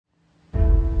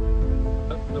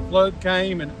flood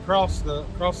came and across the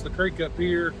creek up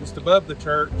here, just above the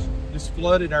church, just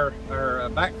flooded our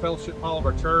back fellowship hall of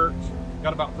our church.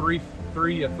 Got about three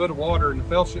foot of water in the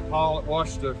fellowship hall. It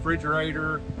washed the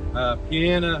refrigerator,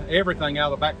 piano, everything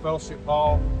out of the back fellowship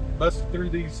hall. Busted through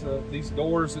these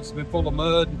doors. It's been full of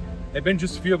mud. They've been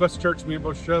just a few of us church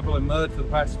members shoveling mud for the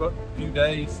past few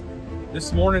days.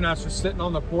 This morning I was just sitting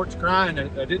on the porch crying. I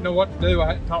didn't know what to do. I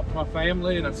hadn't talked to my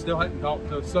family, and I still hadn't talked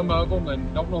to some of them,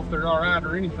 and don't know if they're all right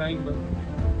or anything, but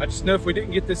I just know if we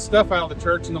didn't get this stuff out of the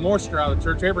church and the moisture out of the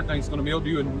church, everything's going to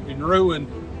mildew and ruin.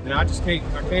 And I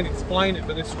can't explain it,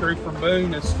 but this crew from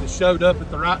Boone has showed up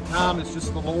at the right time. It's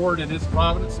just the Lord and His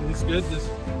providence and His goodness.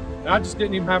 And I just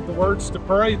didn't even have the words to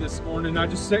pray this morning. I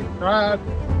just sat and cried.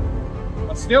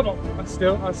 I still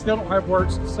don't have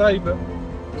words to say, but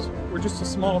we're just a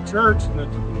small church, and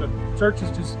the church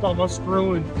is just almost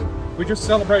ruined. We just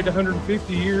celebrated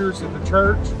 150 years of the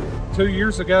church 2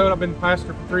 years ago. I've been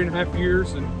pastor for 3.5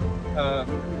 years, and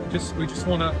we just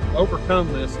want to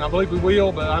overcome this, and I believe we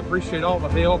will. But I appreciate all the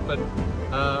help,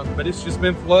 but it's just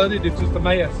been flooded. It's just a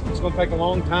mess. It's going to take a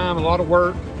long time, a lot of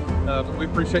work. But we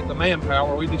appreciate the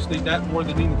manpower. We just need that more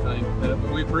than anything. But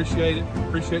we appreciate it.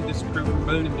 Appreciate this crew from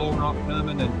Boone and Blowing Rock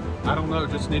coming. And I don't know,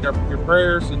 just need your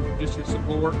prayers and just your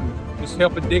support and just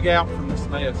helping dig out from this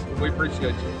mess. But we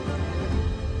appreciate you.